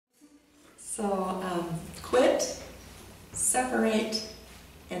So quit, separate,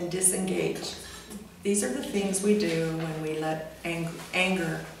 and disengage. These are the things we do when we let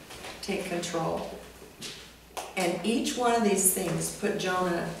anger take control. And each one of these things put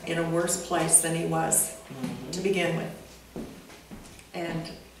Jonah in a worse place than he was to begin with.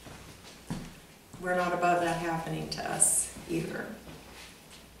 And we're not above that happening to us either.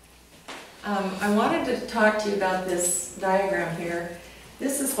 I wanted to talk to you about this diagram here.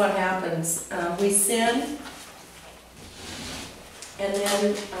 This is what happens. We sin, and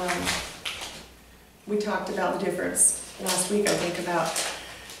then we talked about the difference last week, I think, about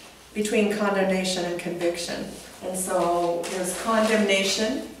between condemnation and conviction. And so there's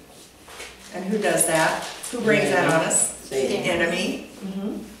condemnation, and who does that? Who brings that on us? The enemy.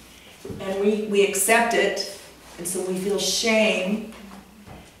 And we accept it, and so we feel shame.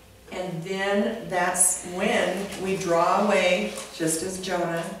 And then that's when we draw away, just as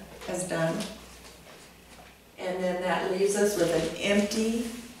Jonah has done. And then that leaves us with an empty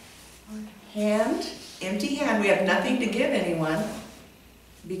hand. Empty hand. We have nothing to give anyone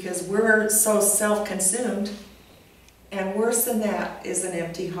because we're so self-consumed. And worse than that is an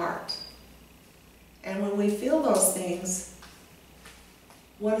empty heart. And when we feel those things,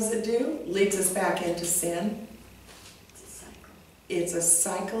 what does it do? Leads us back into sin. It's a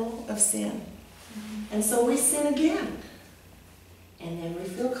cycle of sin. And so we sin again. And then we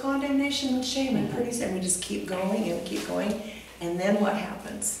feel condemnation and shame, and pretty soon we just keep going and keep going. And then what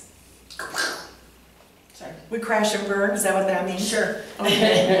happens? Sorry. We crash and burn. Is that what that means? Sure.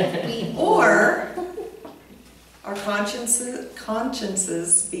 Okay. Or our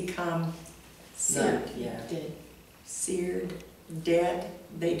consciences become seared. Seared, dead.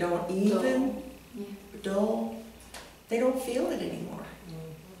 They don't even, dull. They don't feel it anymore.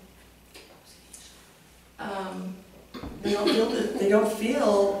 They don't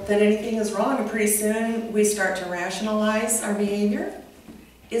feel that anything is wrong, and pretty soon we start to rationalize our behavior.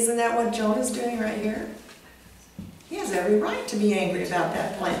 Isn't that what Jonah's doing right here? He has every right to be angry about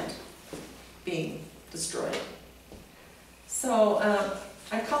that plant being destroyed. So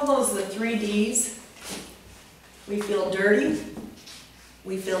I call those the 3 Ds. We feel dirty,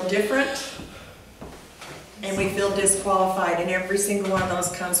 we feel different, and we feel disqualified, and every single one of those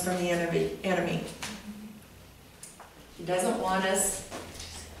comes from the enemy. He doesn't want us,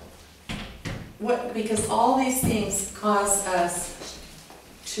 because all these things cause us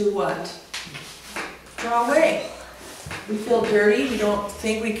to what? Draw away. We feel dirty, we don't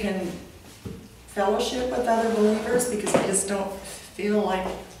think we can fellowship with other believers because we just don't feel like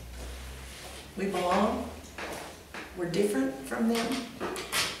we belong. We're different from them.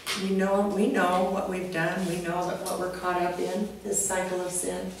 We know what we've done. We know that what we're caught up in, this cycle of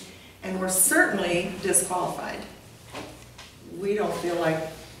sin, and we're certainly disqualified. We don't feel like,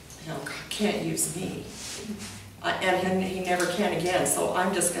 God can't use me, and He never can again. So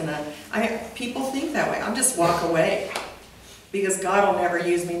I'm just gonna. People think that way. I'll just walk away because God will never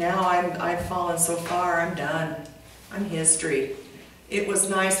use me now. I've fallen so far. I'm done. I'm history. It was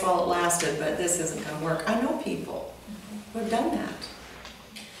nice while it lasted, but this isn't gonna work. I know people who have done that.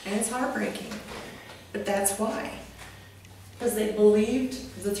 And it's heartbreaking. But that's why. Because they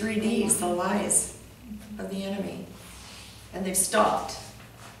believed the 3 Ds, the lies of the enemy. And they've stopped.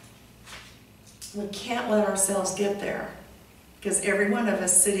 We can't let ourselves get there. Because every one of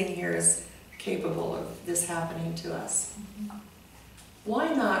us sitting here is capable of this happening to us.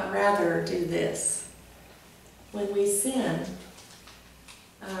 Why not rather do this? When we sin,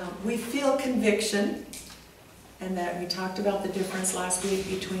 we feel conviction. And that we talked about the difference last week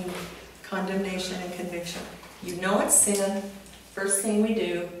between condemnation and conviction. You know it's sin. First thing we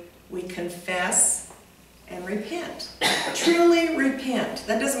do, we confess and repent. Truly repent.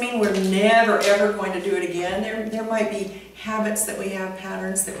 That doesn't mean we're never ever going to do it again. There might be habits that we have,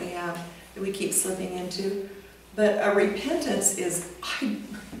 patterns that we have, that we keep slipping into. But a repentance is, I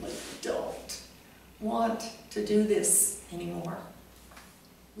really don't want to do this anymore.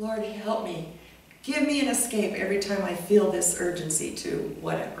 Lord, help me. Give me an escape every time I feel this urgency to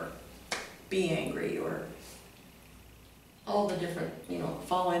whatever. Be angry, or all the different,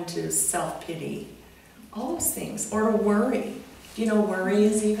 fall into self-pity. All those things. Or to worry. Do you know worry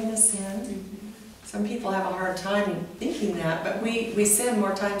is even a sin? Some people have a hard time thinking that, but we sin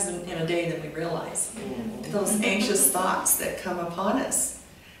more times in a day than we realize. Those anxious thoughts that come upon us.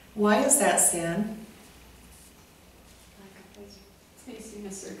 Why is that sin? Facing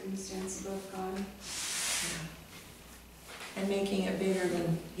a circumstance above God. Yeah. And making it bigger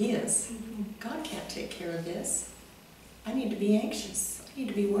than He is. God can't take care of this. I need to be anxious. I need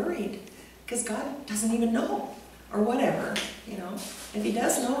to be worried. Because God doesn't even know. or whatever, you know. If he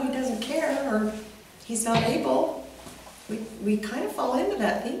does know, he doesn't care, or he's not able, we kind of fall into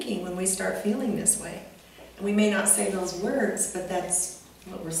that thinking when we start feeling this way. And we may not say those words, but that's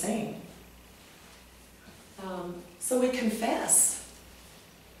what we're saying. So we confess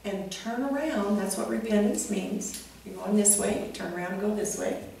and turn around. That's what repentance means. You're going this way, you turn around and go this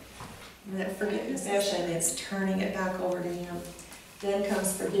way. And that confession, it's turning it back over to him. Then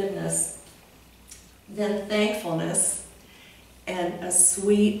comes forgiveness. Then thankfulness and a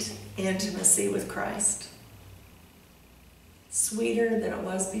sweet intimacy with Christ. Sweeter than it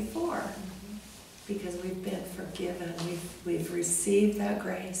was before. Because we've been forgiven. We've received that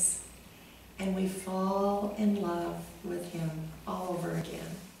grace. And we fall in love with him all over again.